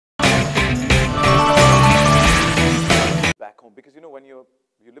home, because you know when you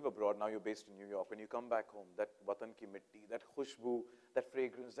live abroad, now you're based in New York, when you come back home, that watan ki mitti, that khushboo, that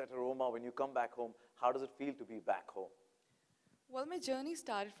fragrance, that aroma, when you come back home, how does it feel to be back home? Well, my journey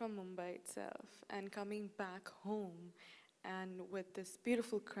started from Mumbai itself and coming back home and with this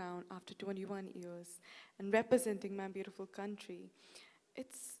beautiful crown after 21 years and representing my beautiful country.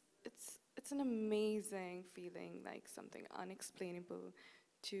 It's an amazing feeling, like something unexplainable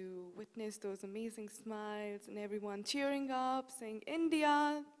to witness those amazing smiles and everyone cheering up, saying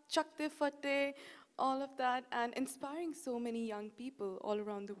India, Chakte Fatte, all of that, and inspiring so many young people all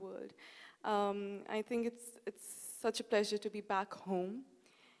around the world. I think it's such a pleasure to be back home,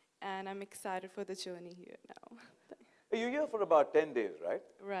 and I'm excited for the journey here now. You're here for about 10 days, right?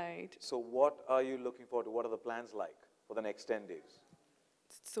 Right. So what are you looking forward to? What are the plans like for the next 10 days?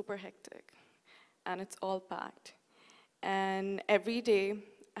 It's super hectic, and it's all packed. And every day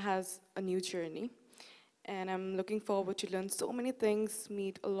has a new journey, and I'm looking forward to learn so many things,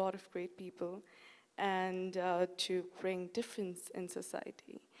 meet a lot of great people, and to bring difference in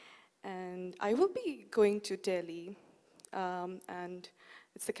society. And I will be going to Delhi, and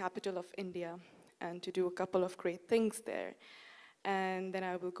it's the capital of India, and to do a couple of great things there. And then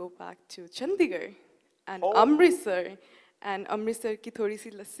I will go back to Chandigarh and Amritsar. And Amritsar की थोड़ी सी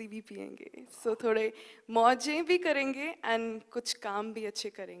लस्सी भी पियेंगे. So थोड़े मौजें भी करेंगे and कुछ काम भी अच्छे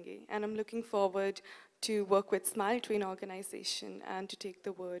करेंगे. And I'm looking forward to work with Smile Train organization and to take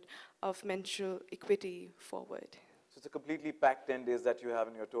the word of menstrual equity forward. So it's a completely packed 10 days that you have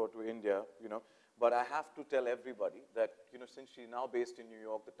in your tour to India, you know. But I have to tell everybody that, you know, since she's now based in New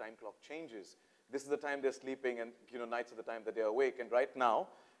York, the time clock changes. This is the time they're sleeping, and, you know, nights are the time that they're awake. And right now,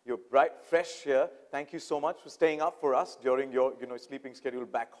 you're bright, fresh here. Thank you so much for staying up for us during your, you know, sleeping schedule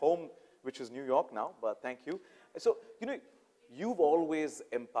back home, which is New York now, but thank you. So, you know, you've always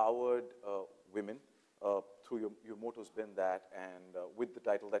empowered women through your motto's been that, and with the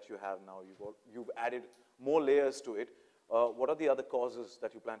title that you have now, you've added more layers to it. What are the other causes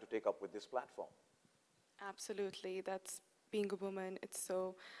that you plan to take up with this platform? Absolutely, that's being a woman. It's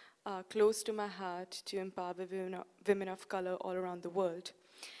so close to my heart to empower women of color all around the world.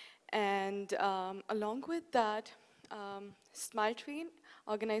 And along with that, Smile Train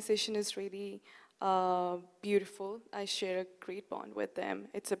organization is really beautiful. I share a great bond with them.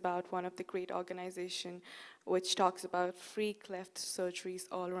 It's about one of the great organizations which talks about free cleft surgeries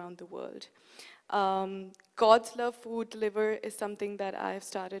all around the world. God's Love Food Deliver is something that I've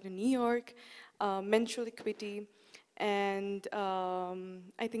started in New York, menstrual equity, and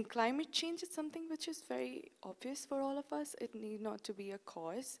I think climate change is something which is very obvious for all of us. It need not to be a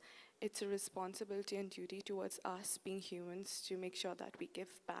cause. It's a responsibility and duty towards us being humans to make sure that we give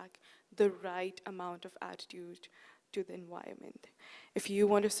back the right amount of attitude to the environment. If you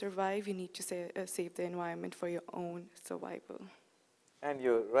want to survive, you need to save the environment for your own survival. And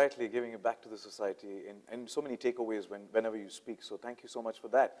you're rightly giving it back to the society in so many takeaways whenever you speak, so thank you so much for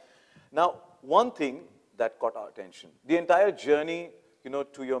that. Now, one thing that caught our attention, the entire journey, you know,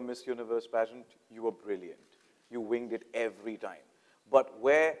 to your Miss Universe pageant, you were brilliant. You winged it every time. But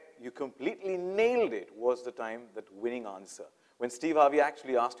where you completely nailed it was the time, that winning answer. When Steve Harvey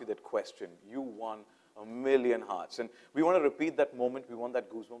actually asked you that question, you won 1,000,000 hearts. And we want to repeat that moment. We want that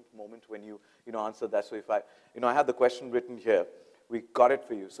goosebump moment when you answered that. So if I have the question written here. We got it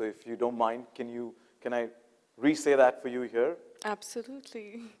for you. So if you don't mind, can I re-say that for you here?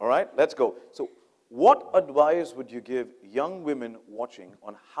 Absolutely. All right, let's go. So what advice would you give young women watching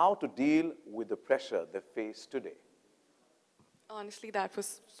on how to deal with the pressure they face today? Honestly, that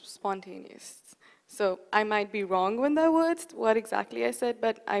was spontaneous. So I might be wrong with the words, what exactly I said,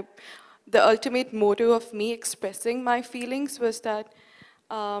 but the ultimate motto of me expressing my feelings was that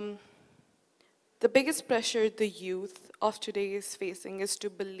the biggest pressure the youth of today is facing is to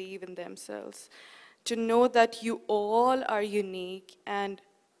believe in themselves, to know that you all are unique and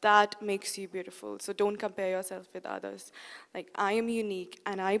that makes you beautiful. So don't compare yourself with others. Like, I am unique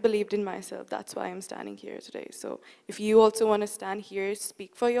and I believed in myself. That's why I'm standing here today. So if you also want to stand here,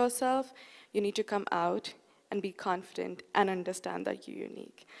 speak for yourself, you need to come out and be confident and understand that you're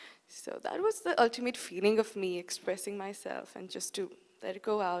unique. So that was the ultimate feeling of me expressing myself, and just to let it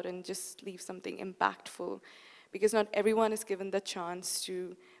go out and just leave something impactful, because not everyone is given the chance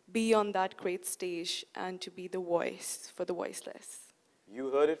to be on that great stage and to be the voice for the voiceless. You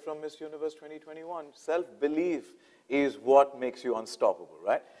heard it from Miss Universe 2021. Self-belief is what makes you unstoppable,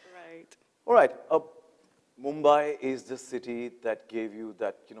 right? Right. All right. Mumbai is the city that gave you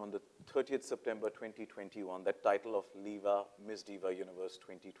that, on the 30th September 2021, that title of Liva Miss Diva Universe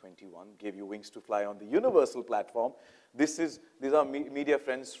 2021, gave you wings to fly on the universal platform. These are media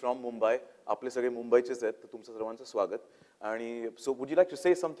friends from Mumbai. आपले सगळे मुंबईचेच आहेत, तर तुमचं सर्वांचं स्वागत. आणि so would you like to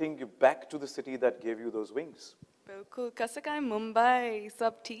say something back to the city that gave you those wings? बिल्कुल कसं काय मुंबई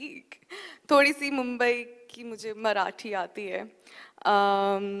सब ठीक थोड़ी सी मुंबई की मुझे मराठी आती है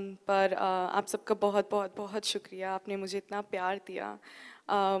पर आप सबका बहुत बहुत बहुत शुक्रिया आपने मुझे इतना प्यार दिया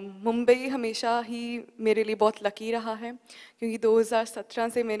मुंबई हमेशा ही मेरे लिए बहुत लकी रहा है क्योंकि 2017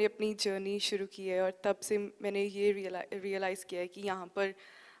 से मैंने अपनी जर्नी शुरू की है और तब से मैंने ये रियलाइज़ किया है कि यहाँ पर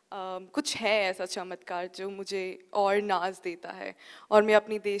कुछ है ऐसा चमत्कार जो मुझे और नाज देता है और मैं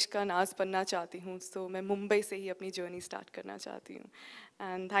अपनी देश का नाज बनना चाहती हूँ तो मैं मुंबई से ही अपनी जर्नी स्टार्ट करना चाहती हूँ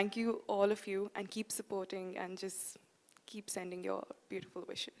and thank you all of you and keep supporting and just keep sending your beautiful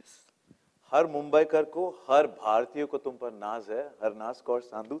wishes हर मुंबईकर को हर भारतीय को तुम पर नाज है Harnaaz Kaur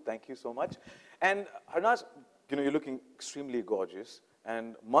Sandhu thank you so much and Harnaaz you're looking extremely gorgeous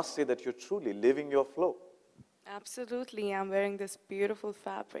and must say that you're truly living your flow. Absolutely, I'm wearing this beautiful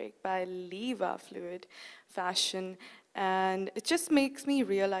fabric by Leva Fluid Fashion, and it just makes me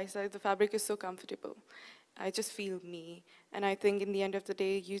realize that the fabric is so comfortable. I just feel me, and I think in the end of the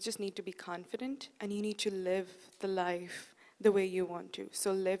day, you just need to be confident, and you need to live the life the way you want to.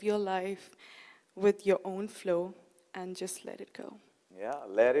 So live your life with your own flow, and just let it go. Yeah,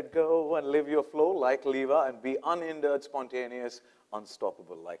 let it go and live your flow like Leva and be unhindered, spontaneous,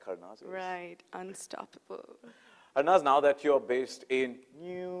 unstoppable like Harnaaz is. Right, unstoppable. Harnaaz, now that you're based in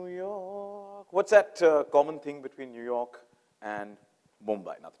New York, what's that common thing between New York and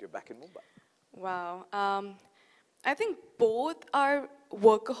Mumbai, now that you're back in Mumbai? Wow. I think both are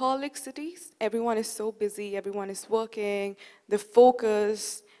workaholic cities. Everyone is so busy, everyone is working, they're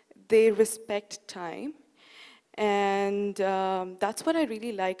focused, they respect time. And that's what I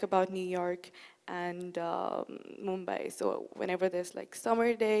really like about New York and Mumbai. So whenever there's like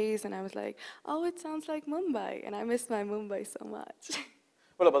summer days and I was like, oh, it sounds like Mumbai. And I miss my Mumbai so much.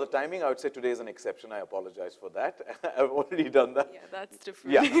 Well, about the timing, I would say today is an exception. I apologize for that. I've already done that. Yeah, that's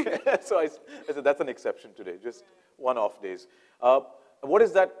different. Yeah, so I said that's an exception today, just one-off days. What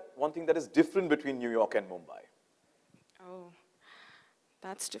is that one thing that is different between New York and Mumbai? Oh,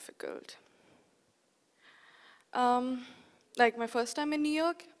 that's difficult. Like my first time in New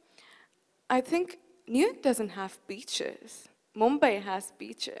York, I think New York doesn't have beaches. Mumbai has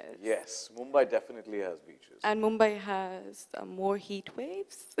beaches. Yes, Mumbai definitely has beaches. And Mumbai has more heat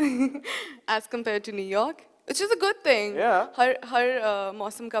waves as compared to New York, which is a good thing. Yeah. हर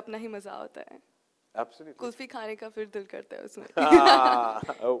मौसम का अपना ही मजा होता है. Absolutely. Kulfi खाने का फिर दिल करता है उसमें.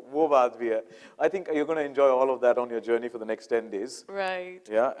 वो बात भी है. I think you're going to enjoy all of that on your journey for the next 10 days.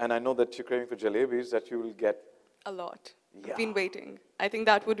 Right. Yeah, and I know that you're craving for jalebis that you will get. A lot. Yeah. I've been waiting. I think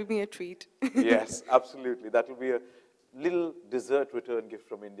that would be a treat. Yes, absolutely. That will be a little dessert return gift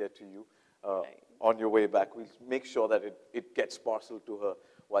from India to you Right. on your way back. We'll make sure that it gets parceled to her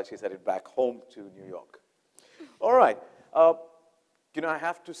while she's headed back home to New York. All right. I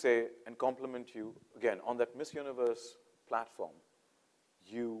have to say and compliment you again on that Miss Universe platform.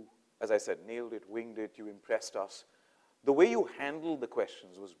 You, as I said, nailed it, winged it, you impressed us. The way you handled the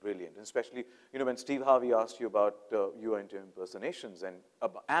questions was brilliant, and especially, when Steve Harvey asked you about you into impersonations and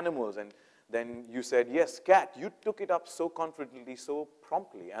about animals, and then you said, yes, cat. You took it up so confidently, so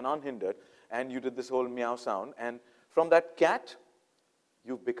promptly and unhindered, and you did this whole meow sound, and from that cat,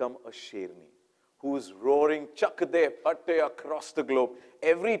 you've become a sherni, who's roaring chak de patte across the globe.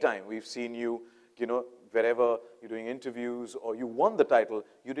 Every time we've seen you, wherever you're doing interviews or you won the title,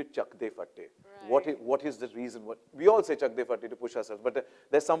 you did chak de fatte. Right. What is the reason? We all say chak de fatte to push ourselves, but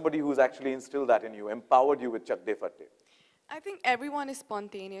there's somebody who's actually instilled that in you, empowered you with chak de fatte. I think everyone is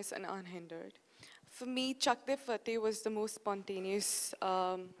spontaneous and unhindered. For me, chak de fatte was the most spontaneous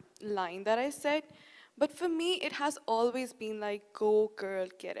line that I said. But for me, it has always been like, go girl,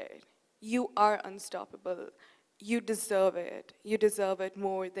 get it. You are unstoppable. You deserve it. You deserve it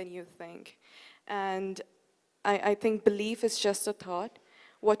more than you think. And I think belief is just a thought.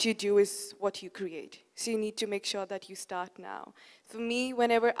 What you do is what you create. So you need to make sure that you start now. For me,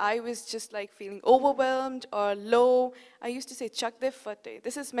 whenever I was just like feeling overwhelmed or low, I used to say, chak de fatte,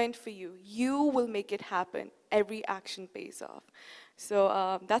 this is meant for you. You will make it happen. Every action pays off.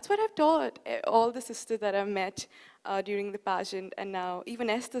 So that's what I've taught all the sisters that I've met during the pageant. And now even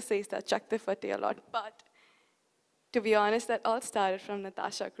Esther says that chak de fatte a lot. But to be honest, that all started from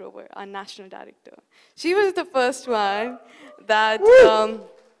Natasha Grover, our national director. She was the first one that,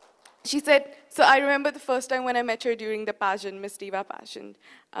 she said, so I remember the first time when I met her during the pageant, Miss Diva pageant,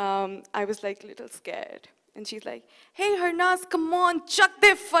 I was like a little scared. And she's like, hey Harnaaz, come on, chak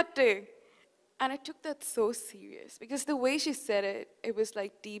de fatte. And I took that so serious because the way she said it, it was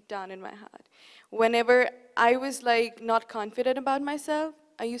like deep down in my heart. Whenever I was like not confident about myself,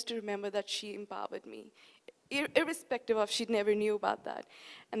 I used to remember that she empowered me. irrespective of, she never knew about that.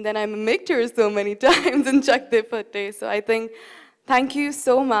 And then I mimicked her so many times in Chak De Fatte. So I think, thank you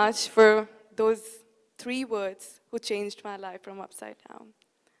so much for those 3 words who changed my life from upside down.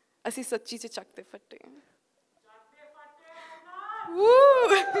 Asi sachi ch Chak De Fatte.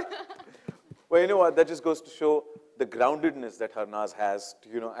 Woo! Well, you know what, that just goes to show the groundedness that Harnaaz has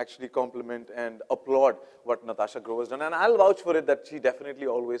to, actually compliment and applaud what Natasha Grover has done. And I'll vouch for it that she definitely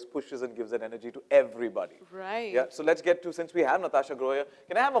always pushes and gives that energy to everybody. Right. Yeah, so let's get to, since we have Natasha Grover here,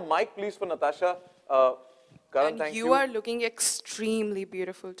 can I have a mic, please, for Natasha? Karan, thank you. You are looking extremely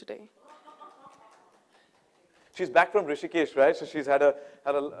beautiful today. She's back from Rishikesh, right? So she's had a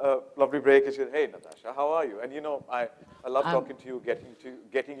lovely break. And she said, hey, Natasha, how are you? And I love talking to you,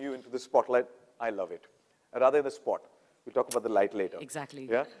 getting you into the spotlight. I love it. Rather the spot. We'll talk about the light later. Exactly.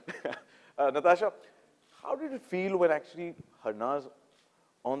 Yeah? Natasha, how did it feel when actually Harnaaz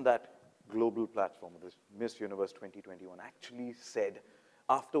on that global platform of this Miss Universe 2021 actually said,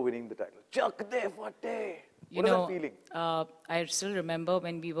 after winning the title, Chak De Fatte? What is that feeling? I still remember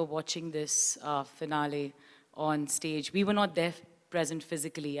when we were watching this finale on stage. We were not there present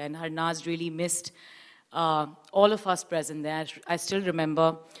physically, and Harnaaz really missed all of us present there. I still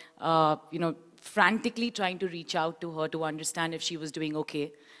remember, frantically trying to reach out to her to understand if she was doing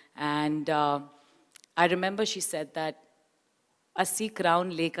okay. And I remember she said that, "Assi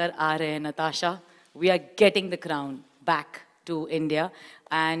crown lekar aa rahe hain, Natasha. We are getting the crown back to India."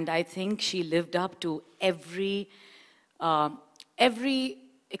 And I think she lived up to every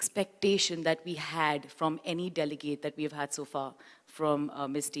expectation that we had from any delegate that we have had so far from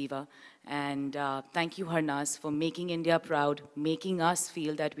Miss Diva. And thank you, Harnaaz, for making India proud, making us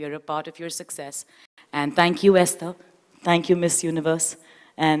feel that we are a part of your success. And thank you, Esther. Thank you, Miss Universe.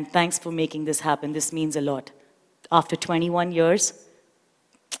 And thanks for making this happen. This means a lot. After 21 years,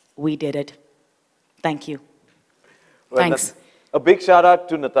 we did it. Thank you. Well, Thanks. A big shout out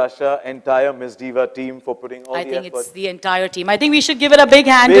to Natasha, entire Miss Diva team for putting all the effort. I think it's the entire team. I think we should give it a big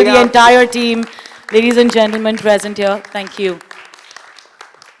hand to the entire team. Ladies and gentlemen present here, thank you.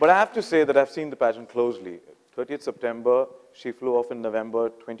 But I have to say that I've seen the pageant closely. 30th September, she flew off in November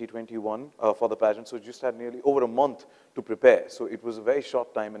 2021 for the pageant, so just had nearly over a month to prepare. So it was a very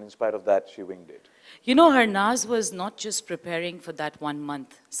short time, and in spite of that, she winged it. You know, Harnaaz was not just preparing for that 1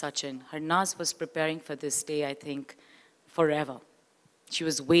 month, Sachin. Harnaaz was preparing for this day, I think, forever. She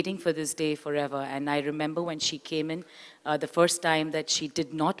was waiting for this day forever. And I remember when she came in, the first time that she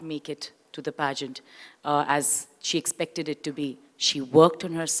did not make it to the pageant as she expected it to be. She worked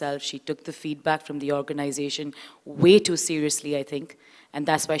on herself. She took the feedback from the organization way too seriously, I think. And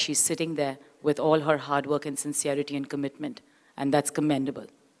that's why she's sitting there with all her hard work and sincerity and commitment. And that's commendable.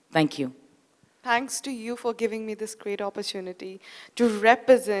 Thank you. Thanks to you for giving me this great opportunity to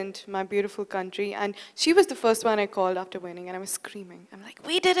represent my beautiful country. And she was the first one I called after winning, and I was screaming. I'm like,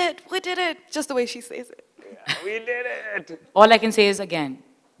 we did it, just the way she says it. Yeah, we did it. All I can say is again,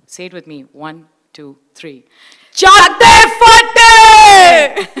 say it with me, 1, 2, 3. Chak De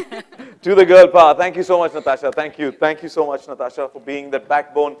Fatte! To the girl power. Thank you so much, Natasha. Thank you. Thank you so much, Natasha, for being that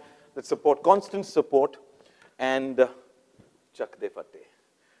backbone, that support, constant support, and Chak De Fatte.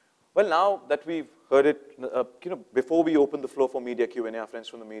 Well, now that we've heard it, before we open the floor for media Q&A, our friends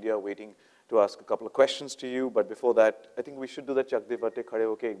from the media are waiting to ask a couple of questions to you. But before that, I think we should do the Chak De Fatte khade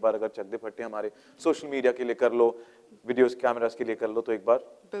hoke ek baar agar Chak De Fatte hamare social media ke liye kar lo, videos, cameras ke liye kar lo, to ek baar.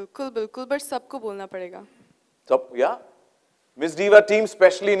 बिल्कुल बिल्कुल but सबको बोलना पड़ेगा. So, yeah. Miss Diva team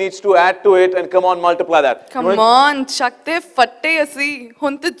specially needs to add to it and come on, multiply that. Come on, Chak De Fatte asi.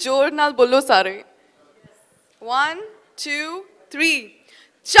 Hun te जोर नाल बोलो सारे. 1, 2, 3.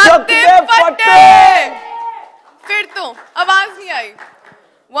 Chak De Fatte! फिर तो आवाज नहीं आई.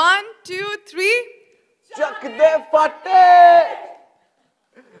 1, 2, 3. Chak De Fatte!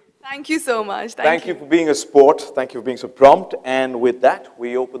 Thank you so much. Thank you for being a sport. Thank you for being so prompt. And with that,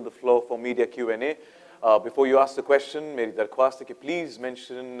 we open the floor for media Q&A. Before you ask the question, meri darkhwast hai ki please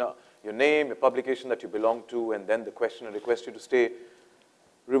mention your name, your publication that you belong to, and then the question, and request you to stay,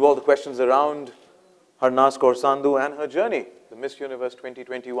 revolve the questions around Harnaaz Sandhu and her journey, the Miss Universe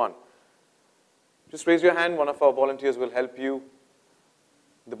 2021. Just raise your hand, one of our volunteers will help you.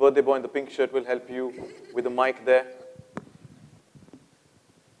 The birthday boy in the pink shirt will help you with the mic there.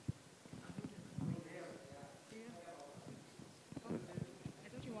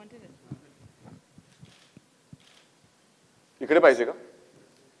 इकडे पाहिजे का?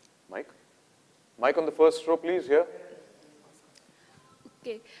 Mic? Mic on the first row, please, here.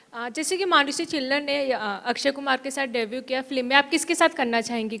 Okay. जैसे कि मानुषी चिल्लर ने अक्षय कुमार के साथ debut किया फिल्म में, आप किसके साथ करना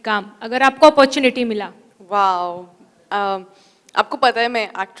चाहेंगी काम अगर आपको अपॉर्चुनिटी मिला? Wow. आपको पता है मैं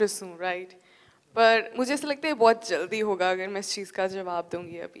एक्ट्रेस हूँ, right? पर मुझे ऐसा लगता है बहुत जल्दी होगा अगर मैं इस चीज़ का जवाब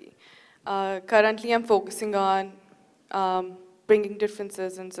दूंगी अभी. Currently I'm focusing on bringing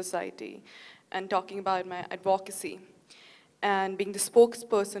differences in society and talking about my advocacy and being the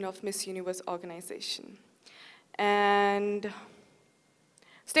spokesperson of Miss Universe organization. And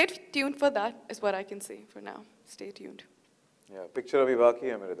stay tuned for that is what I can say for now. Stay tuned. Yeah, picture अभी बाकी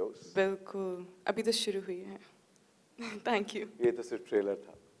है मेरे दोस्त. बिल्कुल, अभी तो शुरू हुई है. Thank you. ये तो सिर्फ ट्रेलर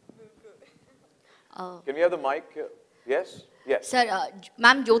था. Can we have the mic? Yes? Yes. Sir,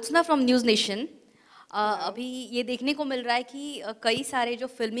 ma'am Jyotsna from news nation. अभी ये देखने को मिल रहा है कि कई सारे जो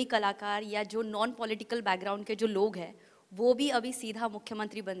फिल्मी कलाकार या जो नॉन पॉलिटिकल बैकग्राउंड के जो लोग हैं वो भी अभी सीधा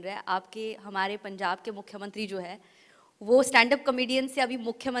मुख्यमंत्री बन रहे हैं. आपके हमारे पंजाब के मुख्यमंत्री जो है वो स्टैंड अप कॉमेडियन से अभी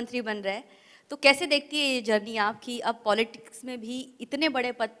मुख्यमंत्री बन रहे हैं. तो कैसे देखती है ये जर्नी आप कि अब पॉलिटिक्स में भी इतने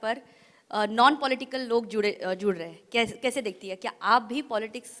बड़े पद पर नॉन पॉलिटिकल लोग जुड़ रहे हैं? कैसे देखती है? क्या आप भी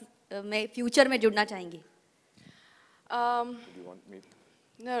पॉलिटिक्स में फ्यूचर में जुड़ना चाहेंगी? Do you want me?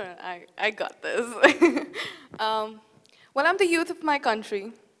 No, I got this. Well, I'm the youth of my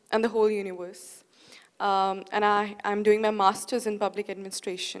country and the whole universe. And I'm doing my master's in public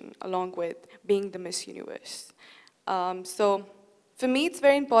administration along with being the Miss Universe. So for me, it's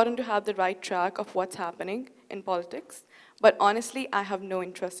very important to have the right track of what's happening in politics. But honestly, I have no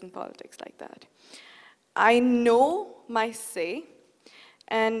interest in politics like that. I know my say.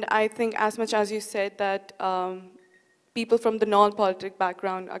 And I think as much as you said that people from the non-politic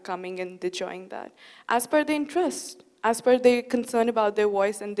background are coming and they're joining that, as per their interest, as per their concern about their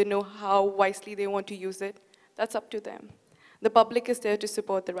voice and they know how wisely they want to use it, that's up to them. The public is there to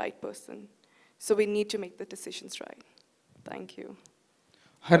support the right person. So we need to make the decisions right. Thank you.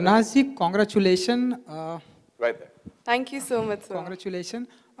 Harnaaz ji, congratulations. Right there. Thank you so much, sir. Congratulations.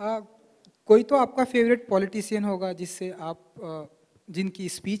 कोई तो आपका favourite politician होगा जिससे आप जिनकी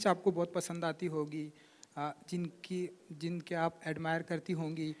speech आपको बहुत पसंद आती होगी, जिनके आप एडमायर करती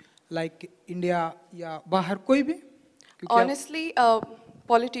होंगी, लाइक इंडिया या बाहर कोई भी? Honestly,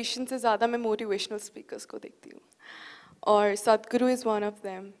 politicians से ज़्यादा मैं motivational speakers को देखती हूँ. और Sadhguru is one of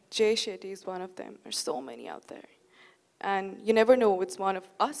them. Jay Shetty is one of them. There's so many out there. And you never know it's one of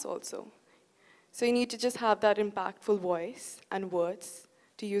us also. So you need to just have that impactful voice and words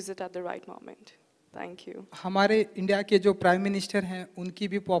to use it at the right moment. Thank you. हमारे India के जो prime minister हैं उनकी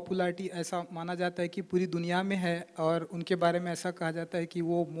भी popularity ऐसा माना जाता है कि पूरी दुनिया में है और उनके बारे में ऐसा कहा जाता है कि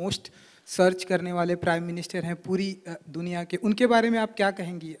वो मोस्ट सर्च करने वाले प्राइम मिनिस्टर हैं पूरी दुनिया के. उनके बारे में आप क्या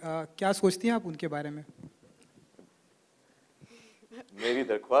कहेंगी? क्या सोचती हैं आप उनके बारे में? मेरी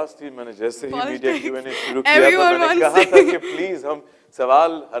दरख्वास्त थी, मैंने जैसे ही मीडिया Q&A शुरू किया तो मैंने कहा था कि प्लीज हम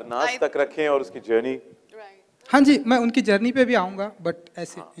सवाल हरनाज तक रखें और उसकी जर्नी. हाँ जी, मैं उनकी जर्नी पे भी आऊँगा, बट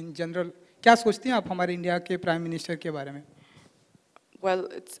ऐसे इन जनरल क्या सोचती हैं आप हमारे इंडिया के प्राइम मिनिस्टर के बारे में? Well,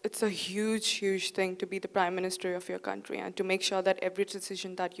 it's a huge thing to be the prime minister of your country and to make sure that every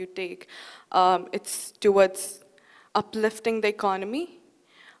decision that you take, it's towards uplifting the economy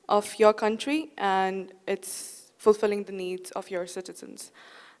of your country and it's fulfilling the needs of your citizens.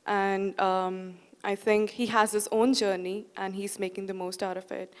 And I think he has his own journey and he's making the most out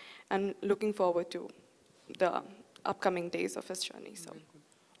of it and looking forward to the upcoming days of his journey. So.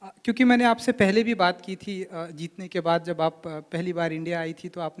 क्योंकि मैंने आपसे पहले भी बात की थी जीतने के बाद, जब आप पहली बार इंडिया आई थी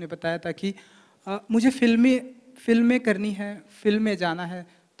तो आपने बताया था कि मुझे फिल्में करनी है, फिल्म में जाना है.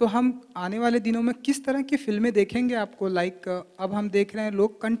 तो हम आने वाले दिनों में किस तरह की फिल्में देखेंगे आपको? लाइक अब हम देख रहे हैं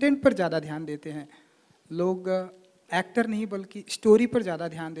लोग कंटेंट पर ज़्यादा ध्यान देते हैं, लोग एक्टर नहीं बल्कि स्टोरी पर ज़्यादा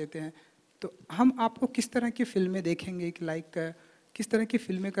ध्यान देते हैं. तो हम आपको किस तरह की फिल्में देखेंगे कि लाइक किस तरह की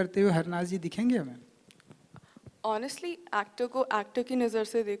फिल्में करते हुए हरनाज जी दिखेंगे हमें? Honestly, एक्टर को एक्टर की नज़र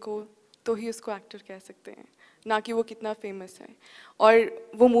से देखो तो ही उसको एक्टर कह सकते हैं, ना कि वो कितना फेमस है और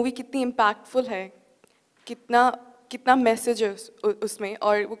वो मूवी कितनी इम्पैक्टफुल है, कितना मैसेज है उसमें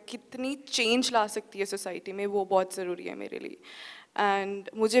और वो कितनी चेंज ला सकती है सोसाइटी में, वो बहुत ज़रूरी है मेरे लिए. एंड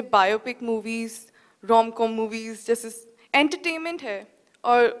मुझे biopic movies, rom com movies जैसे एंटरटेनमेंट है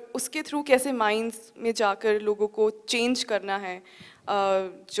और उसके थ्रू कैसे माइंड्स में जाकर लोगों को चेंज करना है,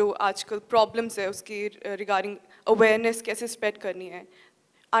 जो आजकल प्रॉब्लम्स है उसकी रिगार्डिंग अवेयरनेस कैसे स्प्रेड करनी है.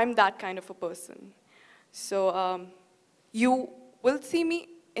 I am that kind of a person. So you will see me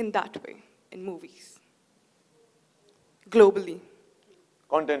in that way in movies globally.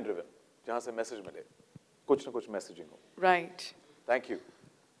 Content driven, जहाँ से मैसेज मिले, कुछ ना कुछ मैसेजिंग हो. राइट. Thank you.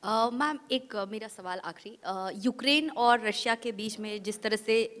 मैम, एक मेरा सवाल आखिरी, यूक्रेन और रशिया के बीच में जिस तरह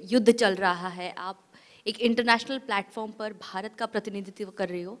से युद्ध चल रहा है, आप एक इंटरनेशनल प्लेटफॉर्म पर भारत का प्रतिनिधित्व कर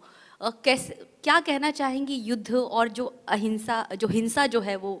रही हो, कैसे क्या कहना चाहेंगी युद्ध और जो हिंसा जो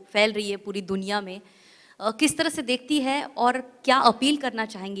है वो फैल रही है पूरी दुनिया में, किस तरह से देखती है और क्या अपील करना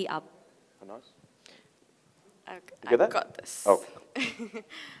चाहेंगी आप? You get that? got this. Okay.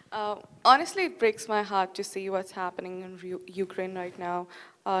 Honestly, it breaks my heart to see what's happening in Ukraine right now.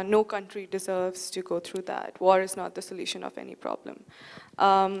 No country deserves to go through that. War is not the solution of any problem.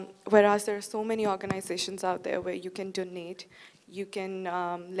 Whereas there are so many organizations out there where you can donate, you can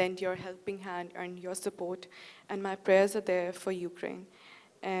lend your helping hand and your support, and my prayers are there for Ukraine.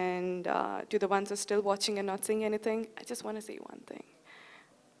 And to the ones who are still watching and not saying anything, I just want to say one thing.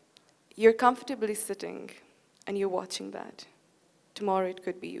 You're comfortably sitting and you're watching that. Tomorrow it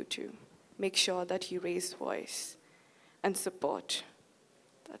could be you too. Make sure that you raise voice and support.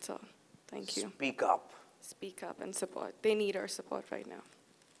 That's all. Thank you. Speak up. Speak up and support. They need our support right now.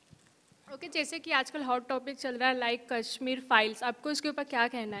 Okay जैसे कि आजकल hot topic चल रहा है like Kashmir files, आपको इसके ऊपर क्या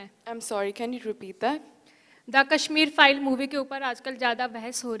कहना है? I'm sorry, can you repeat that? The Kashmir file movie के ऊपर आजकल ज़्यादा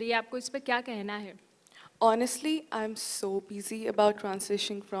बहस हो रही है, आपको इस पर क्या कहना है? Honestly, I'm so busy about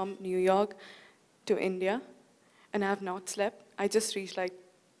transitioning from New York to India, and I have not slept. I just reached like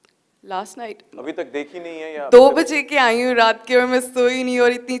last night. अभी तक देखी नहीं है या 2 बजे के आई हूँ रात के और मैं सोई नहीं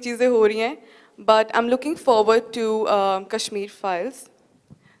और इतनी चीज़ें हो रही हैं. But I'm looking forward to Kashmir Files.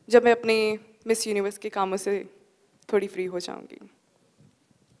 जब मैं अपने मिस यूनिवर्स के कामों से थोड़ी फ्री हो जाऊंगी.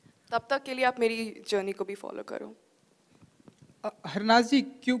 तब तक के लिए आप मेरी जर्नी को भी फॉलो करो. हरनाज जी,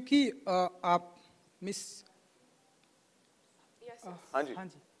 क्योंकि आप मिस हाँ जी,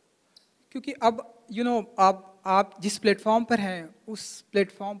 क्योंकि अब आप जिस प्लेटफॉर्म पर हैं उस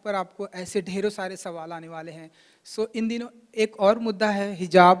प्लेटफॉर्म पर आपको ऐसे ढेरों सारे सवाल आने वाले हैं. सो इन दिनों एक और मुद्दा है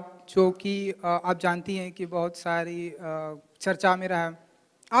हिजाब, जो कि आप जानती हैं कि बहुत सारी चर्चा में रहा है.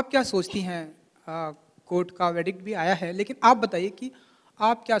 आप क्या सोचती हैं? कोर्ट का वेडिक्ट भी आया है, लेकिन आप बताइए कि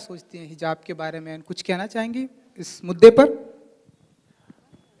आप क्या सोचती हैं हिजाब के बारे में? कुछ कहना चाहेंगी इस मुद्दे पर?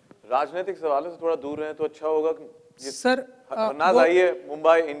 राजनीतिक सवालों से थोड़ा दूर रहें तो अच्छा होगा. सर हरनाज आई है,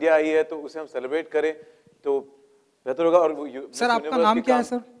 मुंबई इंडिया आई है, तो उसे हम सेलिब्रेट करें तो बेहतर होगा. और सर आपका नाम क्या है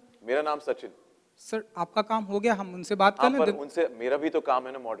सर? मेरा नाम सचिन. सर आपका काम हो गया, हम उनसे बात कर लें. उनसे मेरा भी तो काम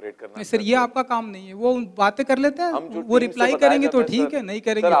है ना मॉडरेट करना. नहीं सर, ये आपका काम नहीं है. वो बातें कर लेते हैं, वो रिप्लाई करेंगे तो ठीक है, नहीं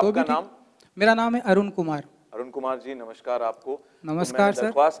करेंगे तो भी ठीक. मेरा नाम है अरुण कुमार. अरुण कुमार जी, नमस्कार आपको. नमस्कार सर.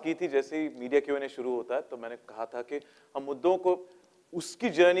 दरख्वास्त की थी जैसे ही मीडिया Q&A शुरू होता है तो मैंने कहा था कि हम मुद्दों को, उसकी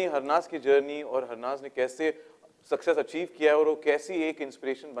जर्नी, हरनाज की जर्नी और हरनाज ने कैसे सक्सेस अचीव किया और वो कैसी एक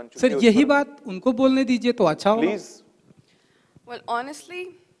इंस्पिरेशन बन चुकी है. सर यही बात उनको बोलने दीजिए तो अच्छा होगा. प्लीज. Well, honestly,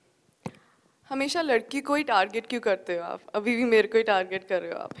 हमेशा लड़की को ही टारगेट क्यों करते हो आप? अभी भी मेरे को ही टारगेट कर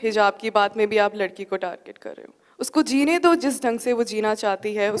रहे हो आप. हिजाब की बात में भी आप लड़की को टारगेट कर रहे हो. उसको जीने दो जिस ढंग से वो जीना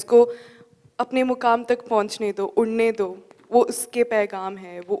चाहती है, उसको अपने मुकाम तक पहुंचने दो, उड़ने दो. वो उसके पैगाम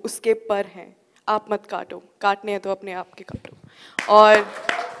है, वो उसके पर हैं. आप मत काटो, काटने हैं तो अपने आप के काटो.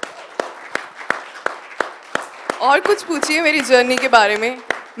 और कुछ पूछिए मेरी जर्नी के बारे में.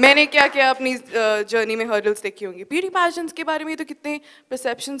 मैंने क्या क्या अपनी जर्नी में हर्डल्स देखी होंगी. ब्यूटी पैजेंट्स के बारे में तो कितने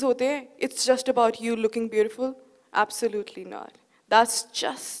परसेप्शंस होते हैं. It's just about you looking beautiful. Absolutely not. That's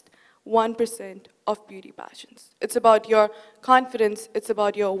just 1% of beauty pageants. It's about your confidence, it's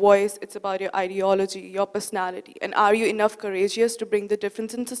about your voice, it's about your ideology, your personality. And are you enough courageous to bring the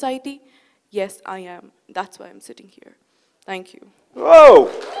difference in society? Yes, I am. That's why I'm sitting here. Thank you. Whoa!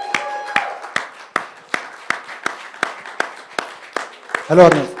 Hello,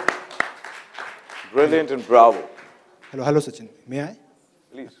 Harnaaz. Brilliant and bravo. Hello, Sachin. May I?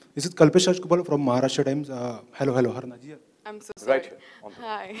 Please. This is Kalpesh Rajgopal from Maharashtra Times. Hello, Harnaaz ji. I'm so sorry. Right here.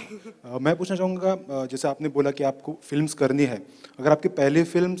 Hi. मैं पूछना चाहूँगा, जैसे आपने बोला कि आपको films करनी है, अगर आपकी पहली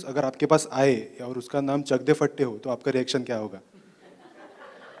फिल्म्स अगर आपके पास आए और उसका नाम चक दे फट्टे हो तो आपका रिएक्शन क्या होगा?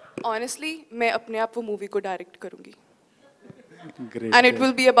 Honestly, मैं अपने आप वो मूवी को डायरेक्ट करूँगी. Great. And it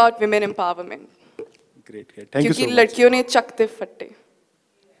will be about women empowerment. Great. Thank you so क्योंकि much. लड़कियों ने चकते फट्टे.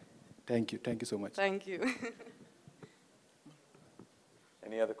 Thank you so much. Thank you.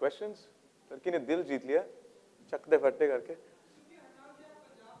 Any other questions? लड़की ने दिल जीत लिया चकते फट्टे करके.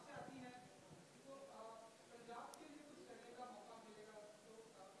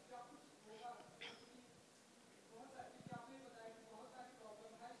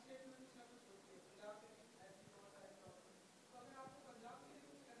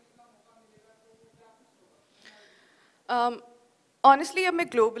 Honestly, अब मैं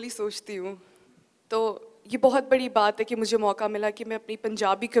ग्लोबली सोचती हूँ तो ये बहुत बड़ी बात है कि मुझे मौका मिला कि मैं अपनी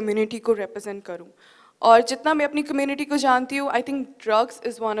पंजाबी कम्युनिटी को रिप्रेजेंट करूँ. और जितना मैं अपनी कम्युनिटी को जानती हूँ, I think drugs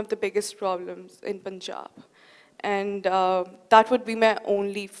is one of the biggest problems in Punjab. And that would be my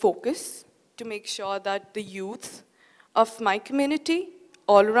only focus to make sure that the youth of my community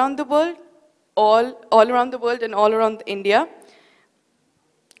all around the world, all around the world and all around India,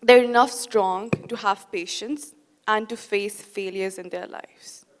 they're enough strong to have patience and to face failures in their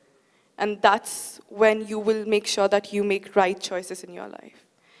lives. And that's when you will make sure that you make right choices in your life.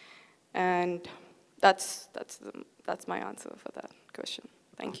 And that's my answer for that question.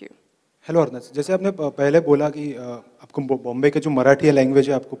 Thank you. Hello Harnaaz, जैसे आपने पहले बोला कि आपको बॉम्बे के जो Marathi language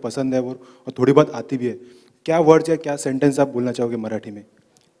है आपको पसंद है वो और थोड़ी बहुत आती भी है, क्या वर्ड्स या क्या सेंटेंस आप बोलना चाहोगे मराठी में?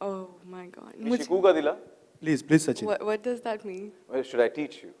 Oh my God. Shikuga dila? Please Sachin. What does that mean? Well, should I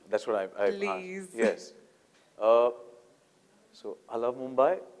teach you? That's what I Please. asked. Yes. So I love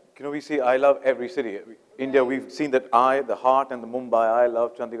Mumbai. You know, we see I love every city. India, we've seen that the heart and the Mumbai. I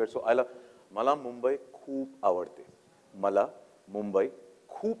love Chandigarh. So I love Mala Mumbai खूप आवडते. Mala Mumbai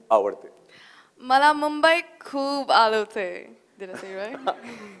खूप आवडते. Mala Mumbai khoob आवडते. Did I say right?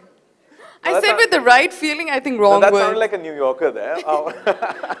 I said with the right feeling, I think wrong That word. sounded like a New Yorker there.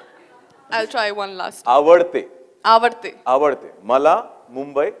 I'll try one last. आवडते. आवडते. आवडते. Mala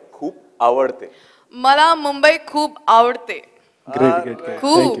Mumbai खूप आवडते. Mala Mumbai khoob आवडते. Great.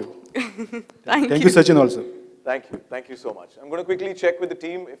 Cool. Thank you. Thank you, Sachin, also. Thank you so much. I'm going to quickly check with the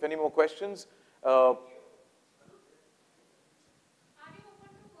team if any more questions.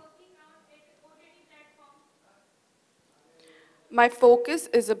 My focus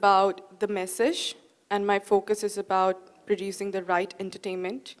is about the message, and my focus is about producing the right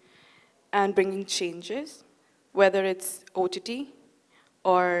entertainment and bringing changes, whether it's OTT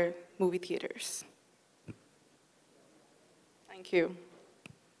or movie theaters. Thank you.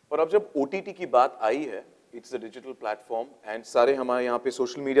 और अब जब OTT की बात आई है, it's a digital platform and सारे हमारे यहाँ पे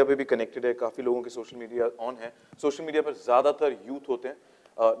social media पे भी connected है, काफी लोगों के social media on है, social media पर ज़्यादातर youth होते हैं,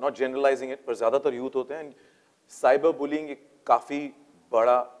 not generalizing it, पर ज़्यादातर youth होते हैं, cyber bullying एक काफी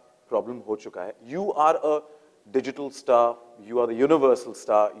बड़ा problem हो चुका है. You are a digital star, you are the universal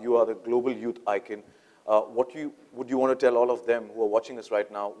star, you are the global youth icon. Would you want to tell all of them who are watching us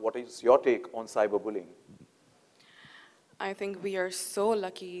right now, what is your take on cyberbullying? I think we are so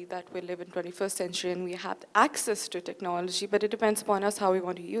lucky that we live in 21st century and we have access to technology, but it depends upon us how we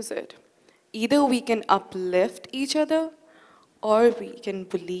want to use it. Either we can uplift each other or we can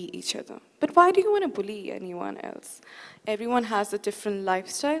bully each other. But why do you want to bully anyone else? Everyone has a different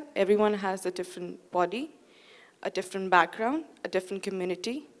lifestyle, everyone has a different body, a different background, a different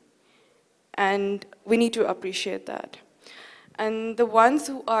community, and we need to appreciate that. And the ones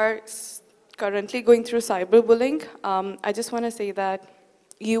who are currently going through cyberbullying, I just want to say that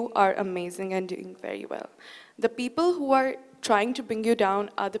you are amazing and doing very well. The people who are trying to bring you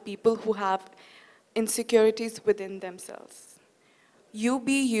down are the people who have insecurities within themselves. You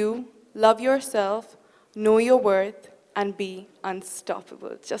be you, love yourself, know your worth, and be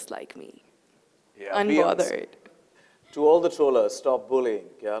unstoppable, just like me. Yeah, unbothered. To all the trollers, stop bullying.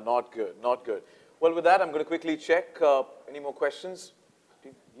 Yeah, not good, not good. Well, with that, I'm going to quickly check. Any more questions?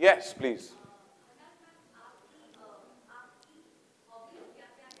 Yes, please.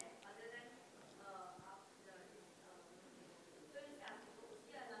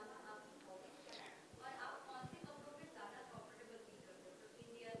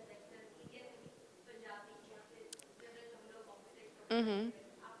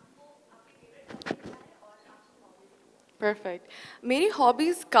 Perfect. मेरी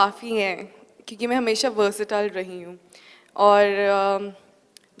hobbies काफ़ी हैं क्योंकि मैं हमेशा versatile रही हूँ और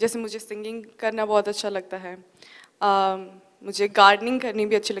जैसे मुझे सिंगिंग करना बहुत अच्छा लगता है, मुझे गार्डनिंग करनी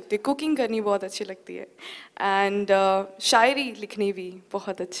भी अच्छी लगती है, कुकिंग करनी बहुत अच्छी लगती है एंड शायरी लिखनी भी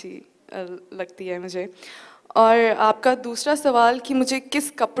बहुत अच्छी लगती है मुझे. और आपका दूसरा सवाल कि मुझे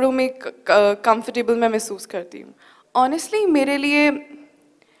किस कपड़ों में कंफर्टेबल मैं महसूस करती हूँ, ऑनेस्टली मेरे लिए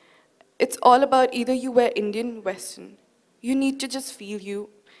it's all about either you wear Indian, Western. You need to just feel you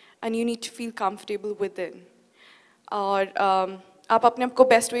and you need to feel comfortable within. और आप अपने आप को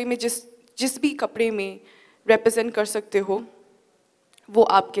बेस्ट वे में जिस भी कपड़े में represent कर सकते हो वो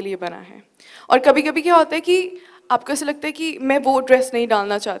आपके लिए बना है. और कभी कभी क्या होता है कि आपको ऐसा लगता है कि मैं वो ड्रेस नहीं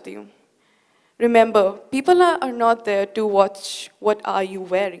डालना चाहती हूँ. Remember, people are not there to watch what are you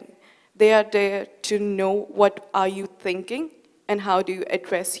wearing. They are there to know what are you thinking and how do you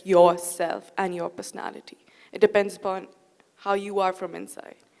address yourself and your personality. It depends upon how you are from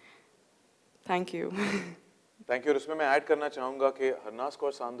inside. Thank you. Thank you. और इसमें मैं add करना चाहूँगा कि हरनाज़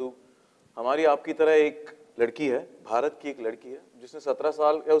कौर सांधू हमारी आपकी तरह एक लड़की है, भारत की एक लड़की है जिसने 17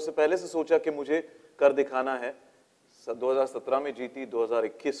 साल या उससे पहले से सोचा कि मुझे कर दिखाना है. 2017 में जीती,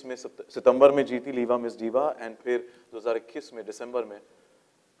 2021 में सितंबर में जीती लीवा मिस डीवा एंड फिर 2021 में दिसंबर में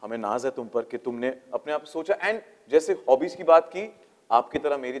हमें नाज है तुम पर कि तुमने अपने आप सोचा. एंड जैसे हॉबीज की बात की, आपकी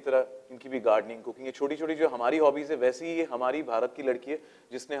तरह मेरी तरह इनकी भी गार्डनिंग, कुकिंग, ये छोटी छोटी जो हमारी हॉबीज है वैसे ही ये हमारी भारत की लड़की है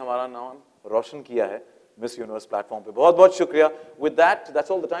जिसने हमारा नाम रोशन किया है Miss Universe platform पे बहुत शुक्रिया. With that, that's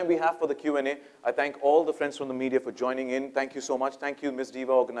all the time we have for the Q&A. I thank all the friends from the media for joining in. Thank you so much. Thank you, Miss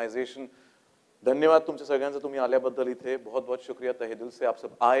Diva organization. धन्यवाद तुमचे सगळ्यांचं तुम्ही आल्याबद्दल इथे बहुत शुक्रिया तहे दिल से आप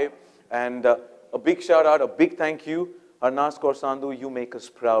सब आए. And a big shout out, a big thank you. Harnaaz Sandhu, you make us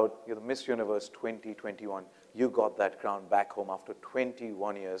proud. You're the Miss Universe 2021. You got that crown back home after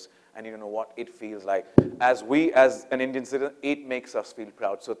 21 years. And you know what it feels like. As an Indian citizen, it makes us feel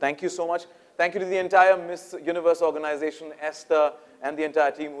proud. So thank you so much. Thank you to the entire Miss Universe organization, Esther, and the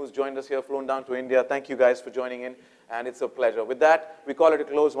entire team who's joined us here, flown down to India. Thank you guys for joining in. And it's a pleasure. With that, we call it a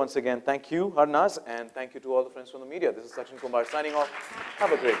close once again. Thank you, Harnaaz, and thank you to all the friends from the media. This is Sachin Kumar signing off.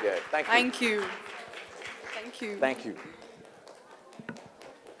 Have a great day. Thank you. Thank you. Thank you. Thank you.